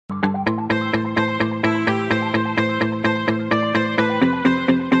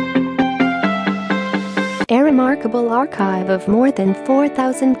Aremarkable archive of more than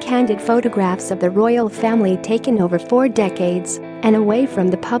 4,000 candid photographs of the royal family taken over 4 decades and away from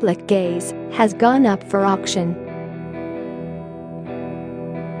the public gaze has gone up for auction.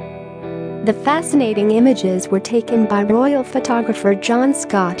 The fascinating images were taken by royal photographer John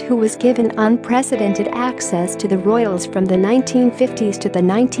Scott, who was given unprecedented access to the royals from the 1950s to the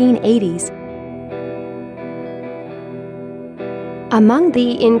 1980s. Among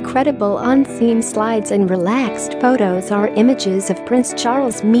the incredible unseen slides and relaxed photos are images of Prince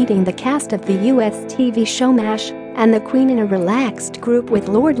Charles meeting the cast of the US TV show MASH and the Queen in a relaxed group with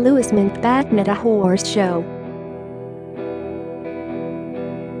Lord Louis Mountbatten at a horse show.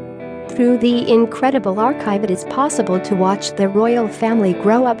 Through the incredible archive, it is possible to watch the royal family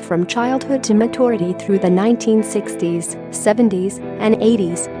grow up from childhood to maturity through the 1960s, 70s, and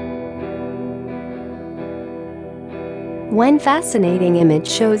 80s. One fascinating image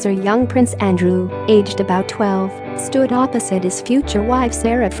shows a young Prince Andrew, aged about 12, stood opposite his future wife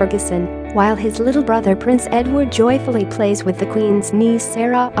Sarah Ferguson, while his little brother Prince Edward joyfully plays with the Queen's niece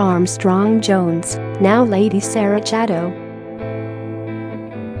Sarah Armstrong-Jones, now Lady Sarah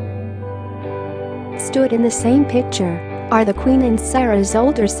Chatto.Stood in the same picture are the Queen and Sarah's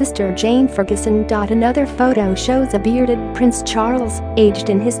older sister Jane Ferguson.Another photo shows a bearded Prince Charles, aged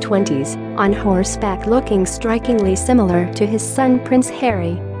in his 20s, on horseback looking strikingly similar to his son Prince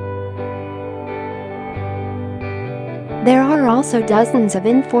Harry. There are also dozens of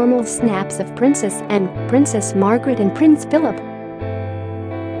informal snaps of Princess and Princess Margaret and Prince Philip.Scott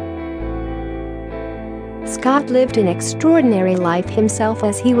lived an extraordinary life himself,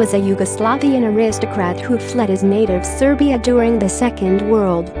 as he was a Yugoslavian aristocrat who fled his native Serbia during the Second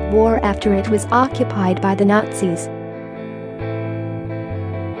World War after it was occupied by the Nazis.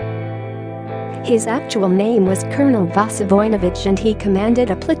 His actual name was Colonel Vassa Voynovich, and he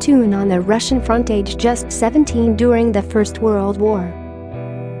commanded a platoon on the Russian front aged just 17 during the First World War.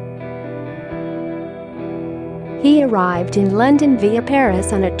 He arrived in London via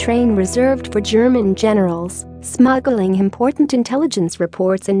Paris on a train reserved for German generals, smuggling important intelligence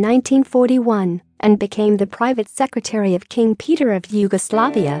reports in 1941, and became the private secretary of King Peter of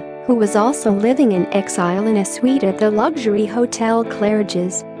Yugoslavia, who was also living in exile in a suite at the luxury hotel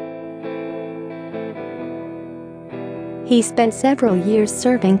Claridge's. He spent several years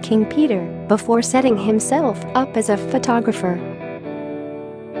serving King Peter before setting himself up as a photographer.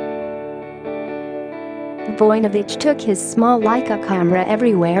 Voynovich took his small Leica camera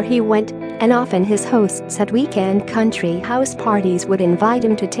everywhere he went, and often his hosts at weekend country house parties would invite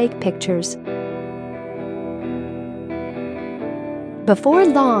him to take pictures. Before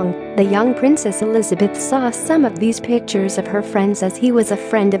long, the young Princess Elizabeth saw some of these pictures of her friends, as he was a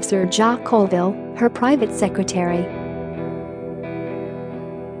friend of Sir Jock Colville, her private secretary.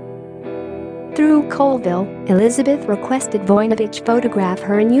 Through Colville, Elizabeth requested Voynovich photograph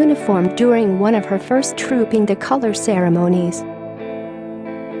her in uniform during one of her first trooping the color ceremonies.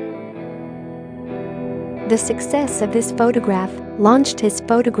 The success of this photograph launched his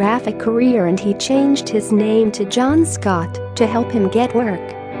photographic career, and he changed his name to John Scott to help him get work.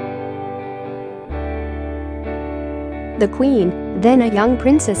 The Queen, then a young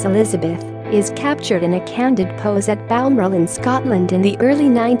Princess Elizabeth, is captured in a candid pose at Balmoral in Scotland in the early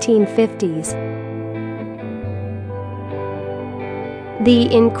 1950s.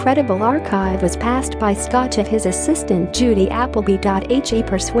 The incredible archive was passed by Scott to his assistant Judy Appelbee.He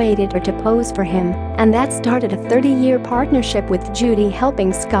persuaded her to pose for him, and that started a 30-year partnership with Judy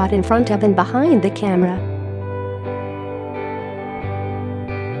helping Scott in front of and behind the camera.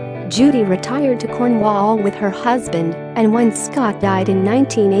 Judy retired to Cornwall with her husband, and when Scott died in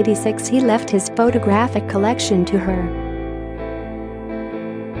 1986, he left his photographic collection to her.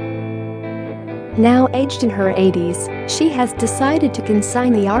 Now aged in her 80s, she has decided to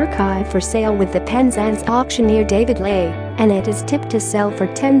consign the archive for sale with the Penzance auctioneer David Lay, and it is tipped to sell for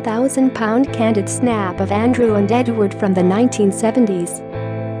 £10,000 candid snap of Andrew and Edward from the 1970s.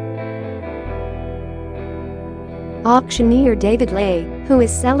 Auctioneer David Lay, who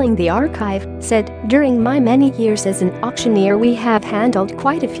is selling the archive, said, "During my many years as an auctioneer, we have handled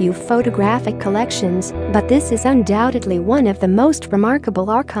quite a few photographic collections, but this is undoubtedly one of the most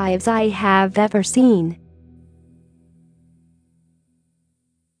remarkable archives I have ever seen."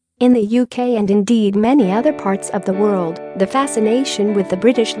 In the UK and indeed many other parts of the world, the fascination with the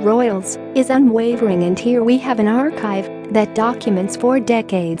British royals is unwavering, and here we have an archive that documents 4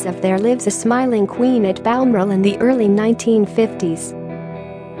 decades of their lives, a smiling Queen at Balmoral in the early 1950s.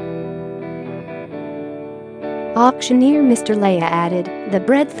 Auctioneer Mr. Leia added, "The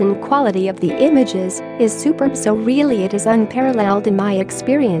breadth and quality of the images is superb, so really it is unparalleled in my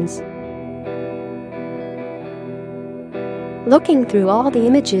experience." Looking through all the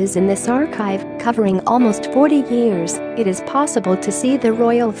images in this archive, covering almost 40 years, it is possible to see the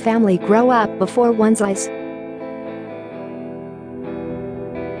royal family grow up before one's eyes.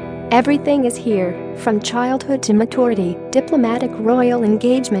 Everything is here, from childhood to maturity, diplomatic royal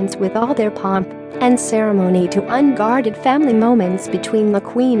engagements with all their pomp and ceremony to unguarded family moments between the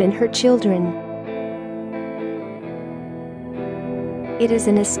Queen and her children. It is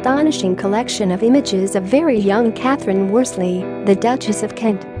an astonishing collection of images of very young Catherine Worsley, the Duchess of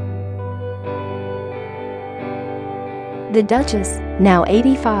Kent. The Duchess, now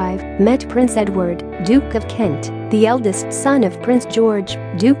 85, met Prince Edward, Duke of Kent, the eldest son of Prince George,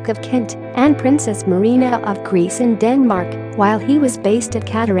 Duke of Kent, and Princess Marina of Greece in Denmark, while he was based at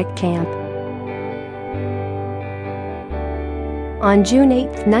Catterick Camp. On June 8,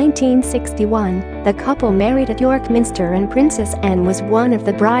 1961, the couple married at York Minster and Princess Anne was one of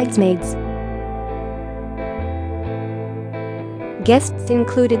the bridesmaids. Guests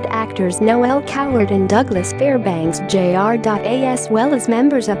included actors Noel Coward and Douglas Fairbanks Jr. as well as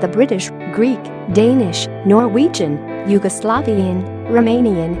members of the British, Greek, Danish, Norwegian, Yugoslavian,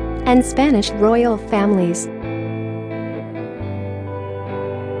 Romanian, and Spanish royal families.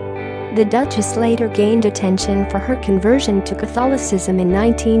 The Duchess later gained attention for her conversion to Catholicism in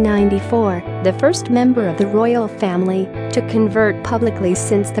 1994, the first member of the royal family to convert publicly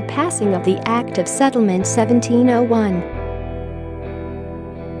since the passing of the Act of Settlement 1701.